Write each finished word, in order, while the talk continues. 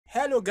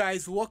Hello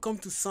guys, welcome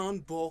to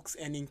Soundbox,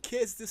 and in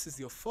case this is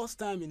your first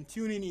time in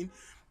tuning in,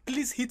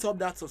 please hit up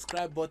that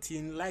subscribe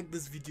button, like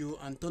this video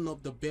and turn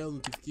up the bell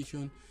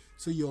notification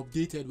so you're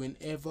updated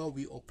whenever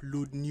we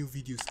upload new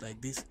videos like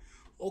this.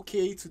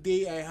 Okay,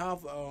 today I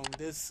have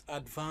this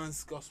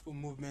advanced gospel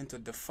movement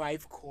of the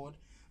 5 chord.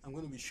 I'm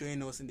going to be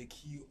showing us in the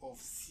key of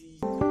C.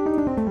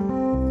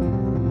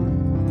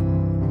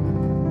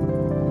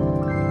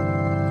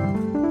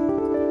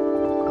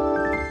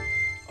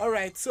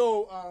 Alright,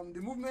 so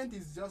the movement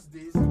is just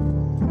this.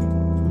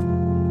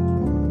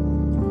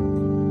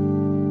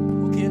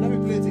 Okay, let me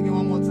play it again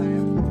one more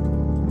time.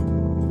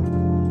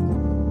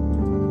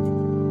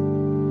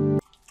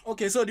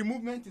 Okay, so the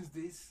movement is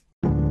this.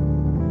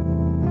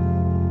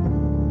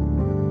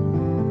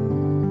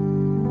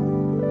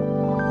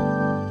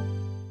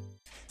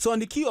 So on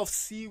the key of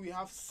C, we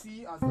have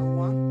C as the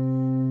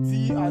 1,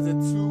 D as a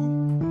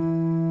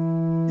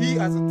 2, E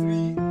as a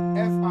 3,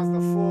 F as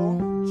the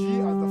 4, G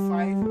as the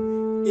 5,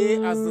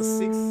 A as the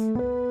 6,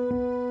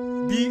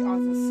 B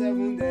as the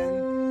 7,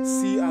 then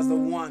C as the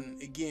 1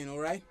 again.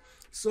 Alright,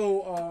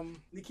 so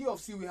the key of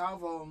C, we have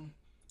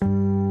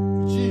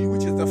G,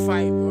 which is the 5.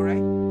 Alright,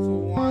 so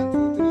 1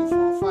 2 3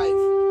 4 5.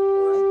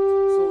 Alright,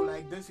 so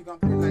like this, you can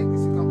play like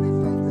this, you can play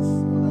like this.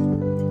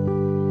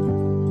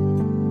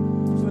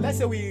 Alright, so let's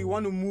say we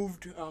want to move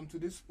to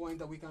this point,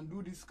 that we can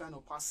do this kind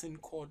of passing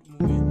chord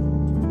movement.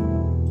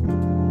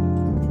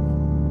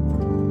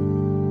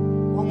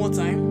 One more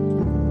time.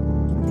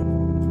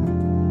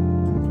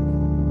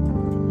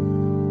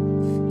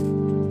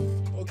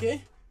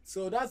 Okay,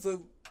 so that's a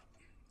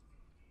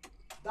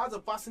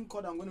passing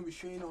chord I'm going to be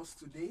showing us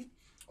today.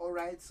 All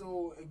right,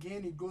 so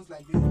again it goes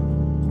like this.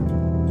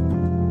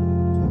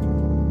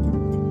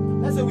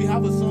 Let's say we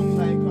have a song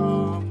like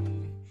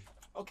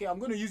okay, I'm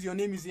going to use Your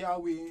Name Is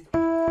Yahweh.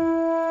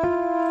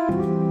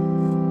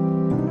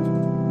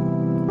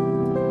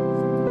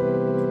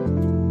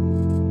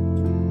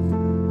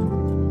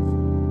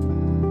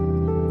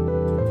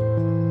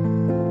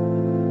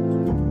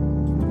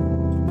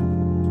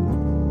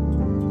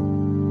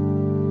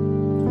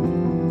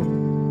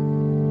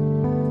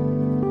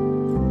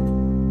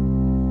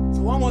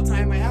 One more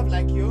time, I have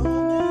like Your Name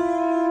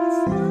Is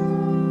Yahweh.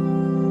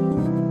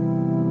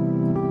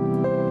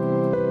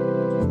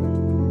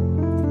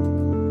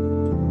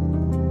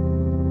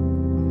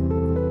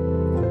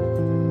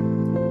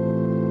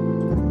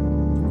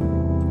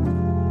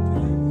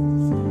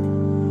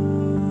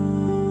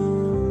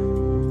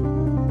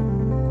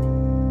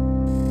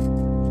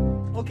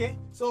 Okay,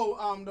 so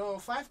the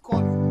 5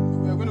 chord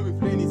we're going to be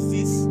playing is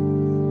this.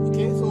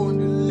 Okay, so on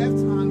the left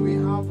hand we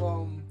have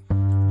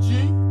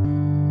G,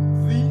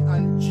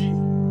 and G,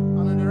 and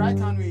on the right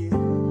hand we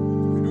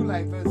do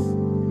like this.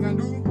 We can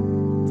do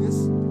this,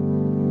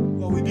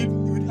 but we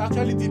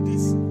actually did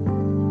this.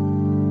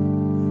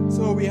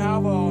 So we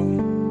have A,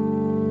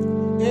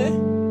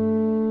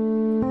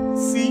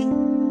 C,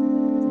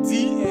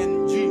 D,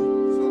 and G.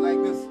 So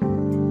like this.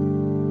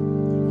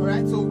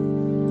 Alright, so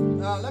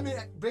let me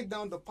break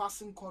down the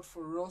passing chord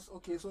for us.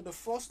 Okay, so the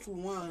first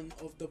one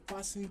of the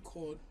passing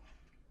chord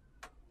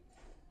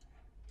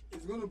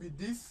is going to be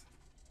this.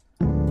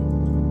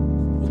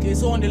 Okay,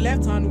 so on the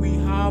left hand we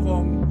have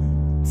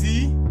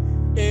D,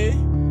 A,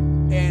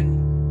 and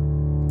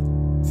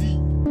D,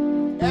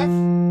 F,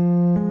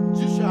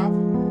 G sharp,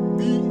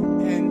 B,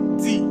 and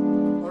D.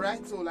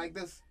 Alright, so like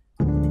this.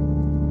 So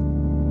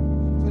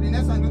the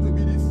next one is going to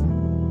be this.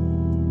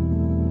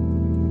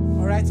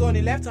 Alright, so on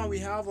the left hand we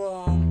have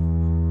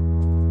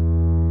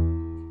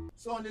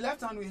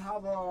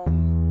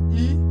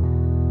E,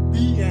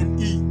 B, and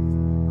E.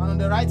 And on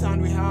the right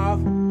hand we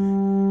have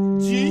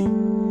G,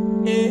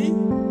 A,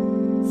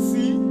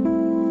 C,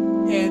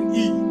 and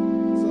E.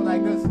 So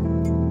like this.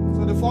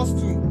 So the first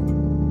two.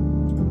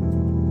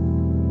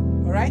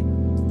 Alright,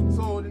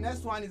 so the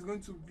next one is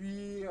going to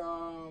be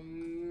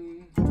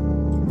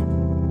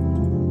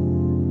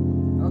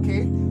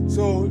okay,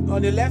 so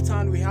on the left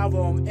hand we have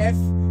F,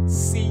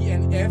 C,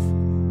 and F,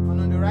 and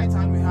on the right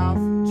hand we have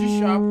G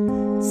sharp,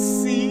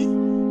 C,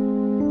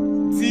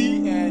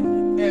 D,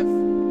 and F.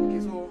 Okay,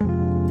 so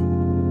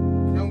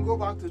then we'll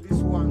go back to this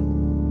one.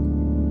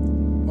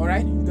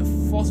 Alright, the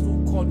first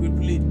chord we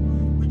played,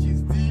 which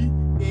is D,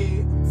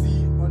 A,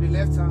 D on the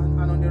left hand,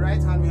 and on the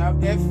right hand we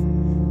have F,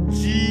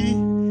 G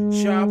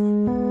sharp,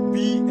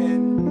 B,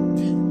 and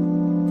D.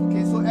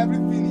 Okay, so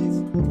everything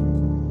is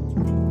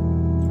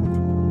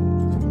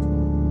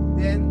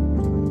then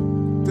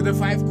to the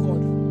 5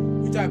 chord,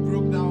 which I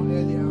broke down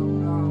earlier.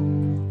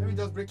 Let me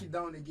just break it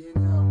down again.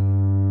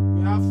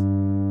 We have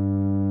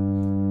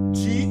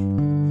G,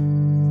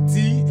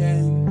 D,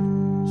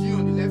 and G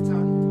on the left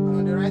hand, and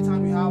on the right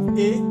hand we have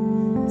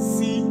A,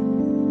 C,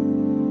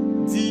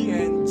 D,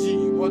 and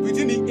G. But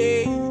between the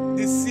A,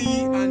 the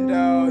C, and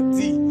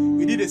D,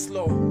 we did a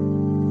slow.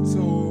 So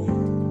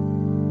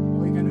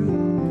what we can do?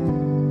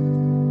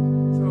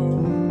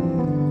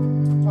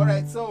 So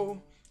alright, so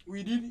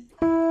we did.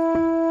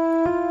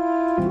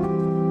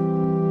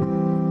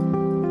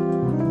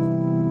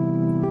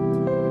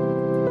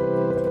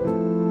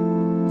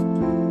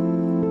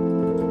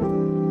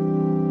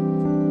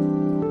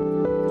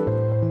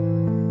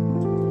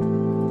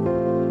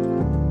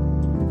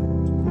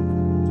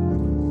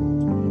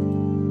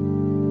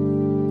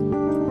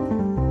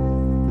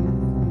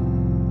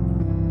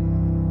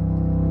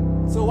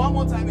 So one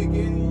more time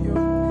again.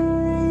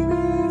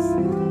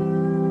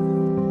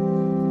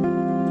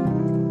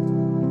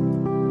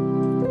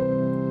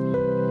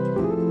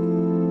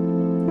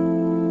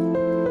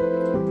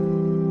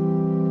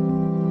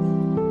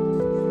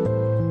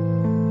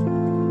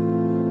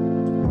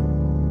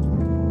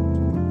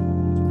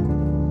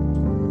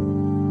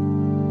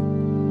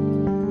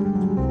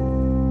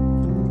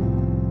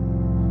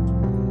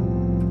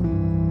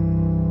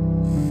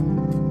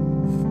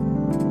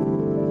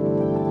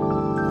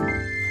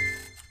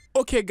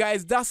 Okay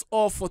guys, that's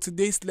all for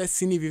today's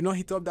lesson. If you've not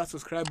hit up that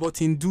subscribe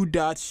button, do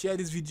that. Share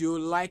this video,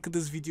 like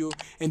this video,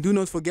 and do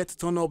not forget to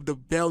turn up the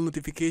bell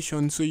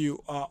notification so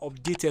you are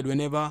updated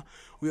whenever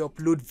we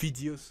upload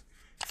videos.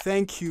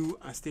 Thank you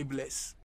and stay blessed.